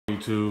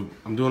YouTube?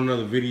 I'm doing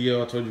another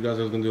video. I told you guys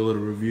I was gonna do a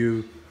little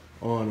review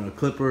on a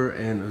clipper,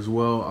 and as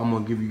well I'm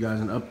gonna give you guys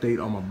an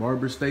update on my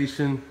barber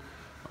station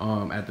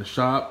at the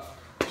shop.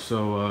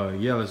 So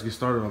yeah, let's get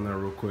started on that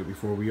real quick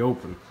before we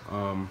open.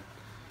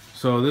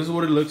 So this is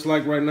what it looks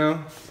like right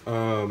now.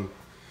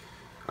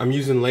 I'm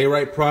using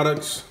Layrite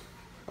products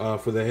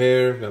for the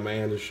hair. Got my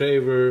Anders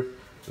shaver,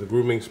 the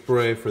grooming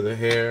spray for the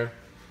hair.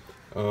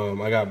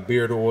 I got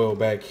beard oil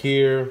back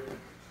here.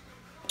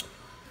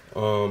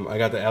 I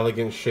got the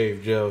Elegant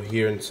Shave Gel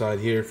here inside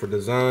here for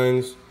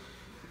designs.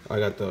 I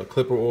got the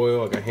clipper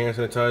oil, I got hand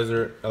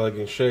sanitizer,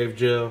 Elegant Shave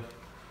Gel,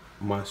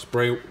 my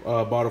spray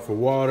bottle for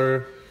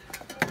water,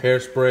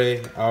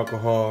 hairspray,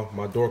 alcohol,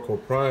 my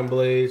Dorco Prime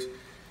Blades,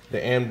 the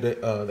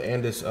Andis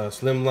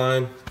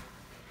Slimline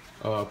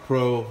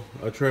Pro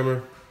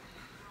trimmer.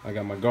 I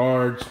got my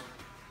guards,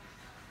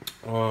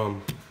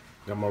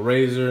 got my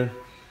razor,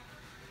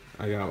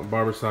 I got my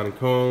barber sonic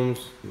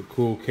combs, the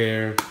Cool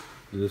Care,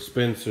 the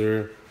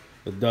dispenser,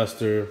 the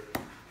duster,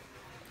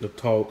 the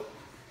talc,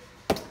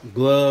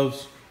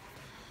 gloves.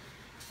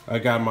 I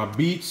got my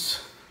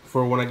beats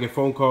for when I get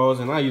phone calls,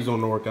 and I use them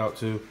to work out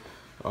too,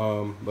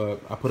 but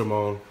I put them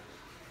on.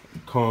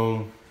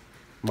 Comb,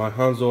 my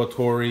Hanzo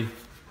Atori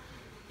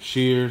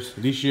shears.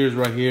 These shears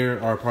right here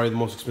are probably the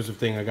most expensive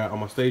thing I got on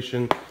my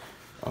station.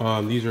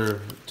 These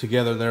are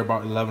together, they're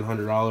about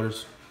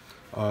 $1,100.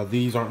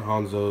 These aren't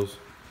Hanzos.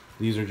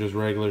 These are just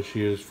regular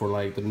shears for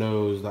like the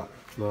nose,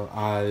 the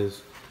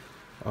eyes,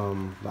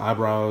 the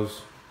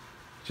eyebrows,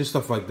 just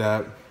stuff like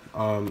that.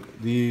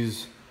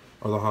 These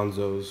are the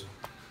Hanzos.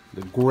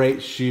 The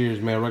great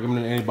shears, man. I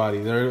recommend it to anybody.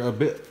 They're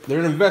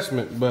an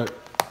investment, but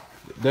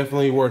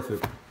definitely worth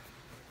it.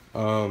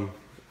 All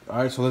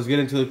right, so let's get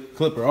into the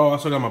clipper. Oh, I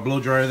also got my blow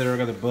dryer there. I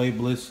got the Blade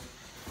Bliss.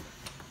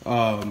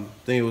 I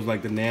think it was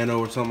like the Nano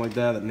or something like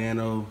that. The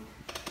Nano,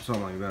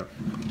 something like that.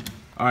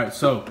 All right,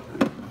 so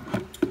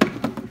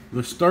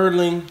the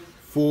Sterling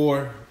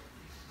for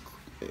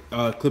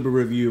clipper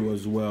review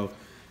as well.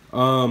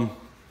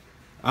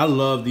 I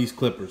love these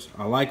clippers.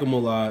 I like them a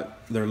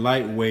lot. They're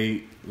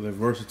lightweight. They're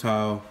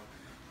versatile.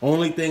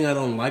 Only thing I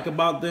don't like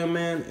about them,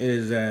 man,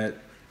 is that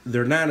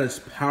they're not as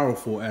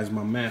powerful as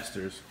my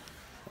Masters.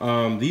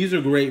 These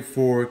are great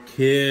for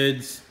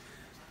kids.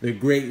 They're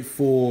great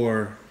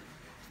for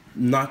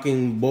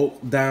knocking bulk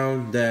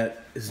down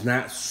that is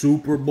not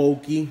super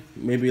bulky.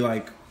 Maybe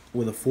like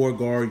with a 4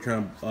 guard, you're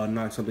trying to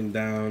knock something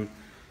down.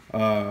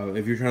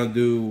 If you're trying to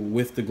do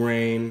with the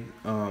grain,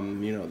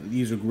 you know,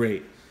 these are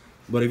great.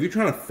 But if you're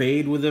trying to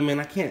fade with them, man,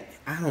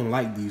 I don't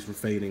like these for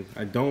fading.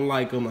 I don't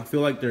like them. I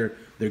feel like their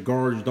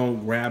guards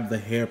don't grab the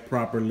hair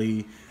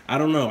properly. I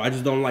don't know. I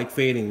just don't like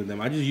fading with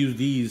them. I just use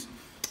these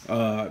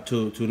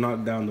to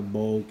knock down the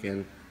bulk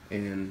and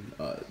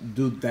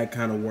do that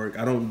kind of work.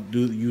 I don't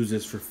use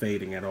this for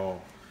fading at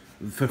all.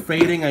 For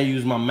fading, I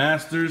use my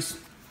Masters.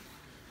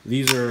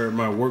 These are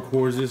my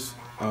workhorses.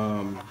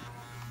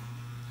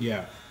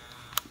 Yeah,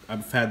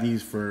 I've had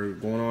these for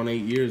going on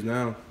 8 years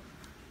now.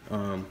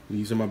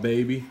 These are my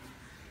baby.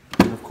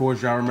 And of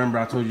course, y'all remember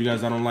I told you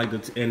guys I don't like the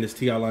Andis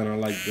TI line. I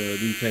like the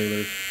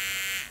detailers.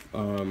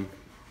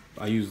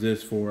 I use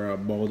this for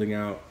balding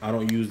out. I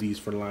don't use these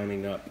for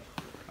lining up.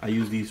 I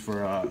use these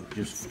for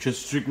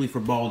just strictly for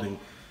balding.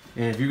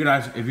 And if you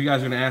guys are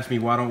gonna ask me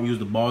why I don't use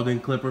the balding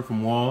clipper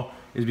from Wahl,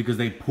 is because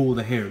they pull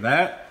the hair.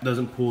 That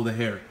doesn't pull the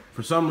hair.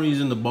 For some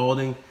reason, the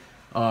balding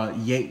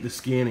yanked the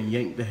skin and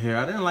yanked the hair.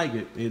 I didn't like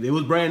it. It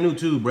was brand new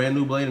too, brand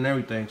new blade and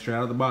everything, straight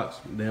out of the box.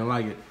 Didn't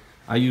like it.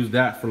 I use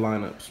that for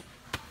lineups.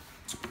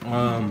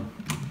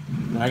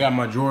 I got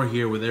my drawer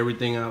here with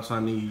everything else I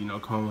need. You know,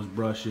 combs,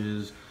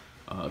 brushes,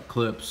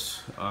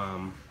 clips,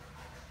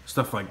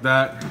 stuff like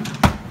that.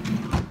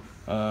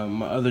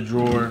 My other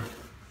drawer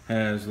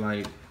has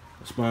like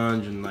a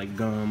sponge and like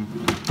gum.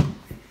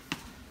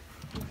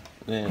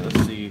 Then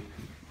let's see,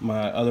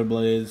 my other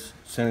blades,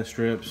 sand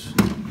strips,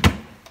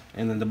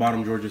 and then the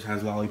bottom drawer just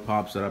has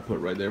lollipops that I put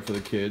right there for the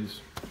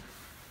kids.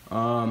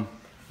 But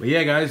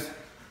yeah, guys,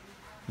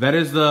 that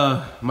is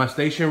my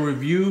station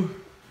review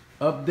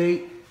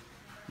update.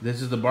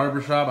 This is the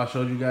barber shop I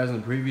showed you guys in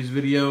the previous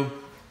video.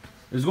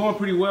 It's going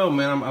pretty well,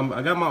 man.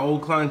 I got my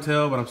old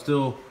clientele, but I'm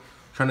still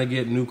trying to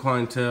get new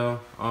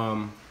clientele.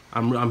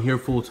 I'm here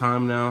full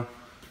time now.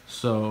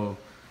 So,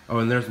 oh,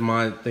 and there's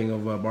my thing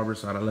of barber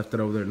side. I left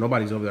it over there.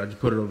 Nobody's over there. I just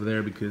put it over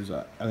there because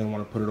I didn't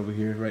want to put it over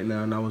here right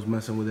now, and I was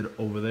messing with it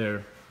over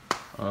there.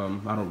 I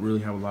don't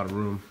really have a lot of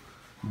room,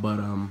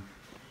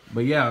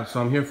 but yeah. So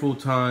I'm here full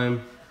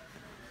time.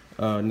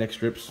 Neck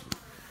strips,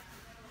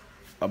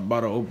 a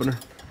bottle opener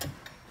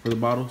for the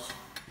bottles.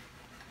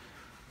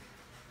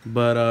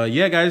 But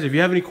yeah, guys, if you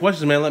have any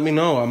questions, man, let me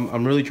know.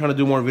 I'm really trying to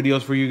do more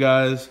videos for you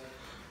guys.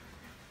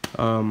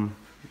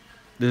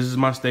 This is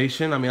my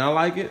station. I mean, I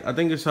like it. I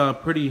think it's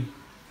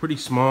pretty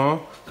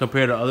small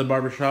compared to other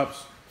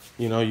barbershops.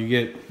 You know, you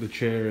get the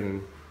chair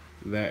and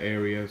that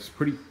area. It's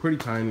pretty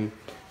tiny.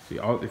 See,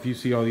 if you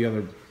see all the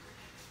other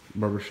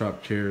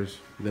barbershop chairs,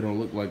 they don't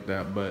look like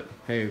that. But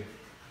hey,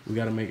 we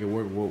got to make it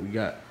work with what we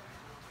got.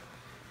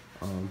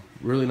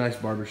 Really nice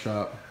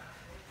barbershop.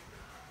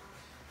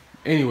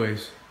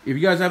 Anyways, if you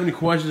guys have any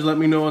questions, let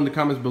me know in the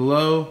comments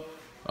below.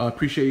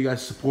 Appreciate you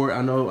guys' support.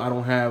 I know I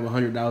don't have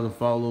 100,000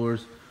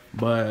 followers,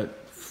 but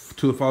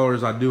to the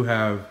followers I do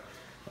have,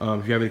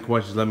 if you have any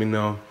questions, let me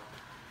know.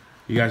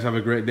 You guys have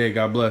a great day.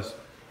 God bless.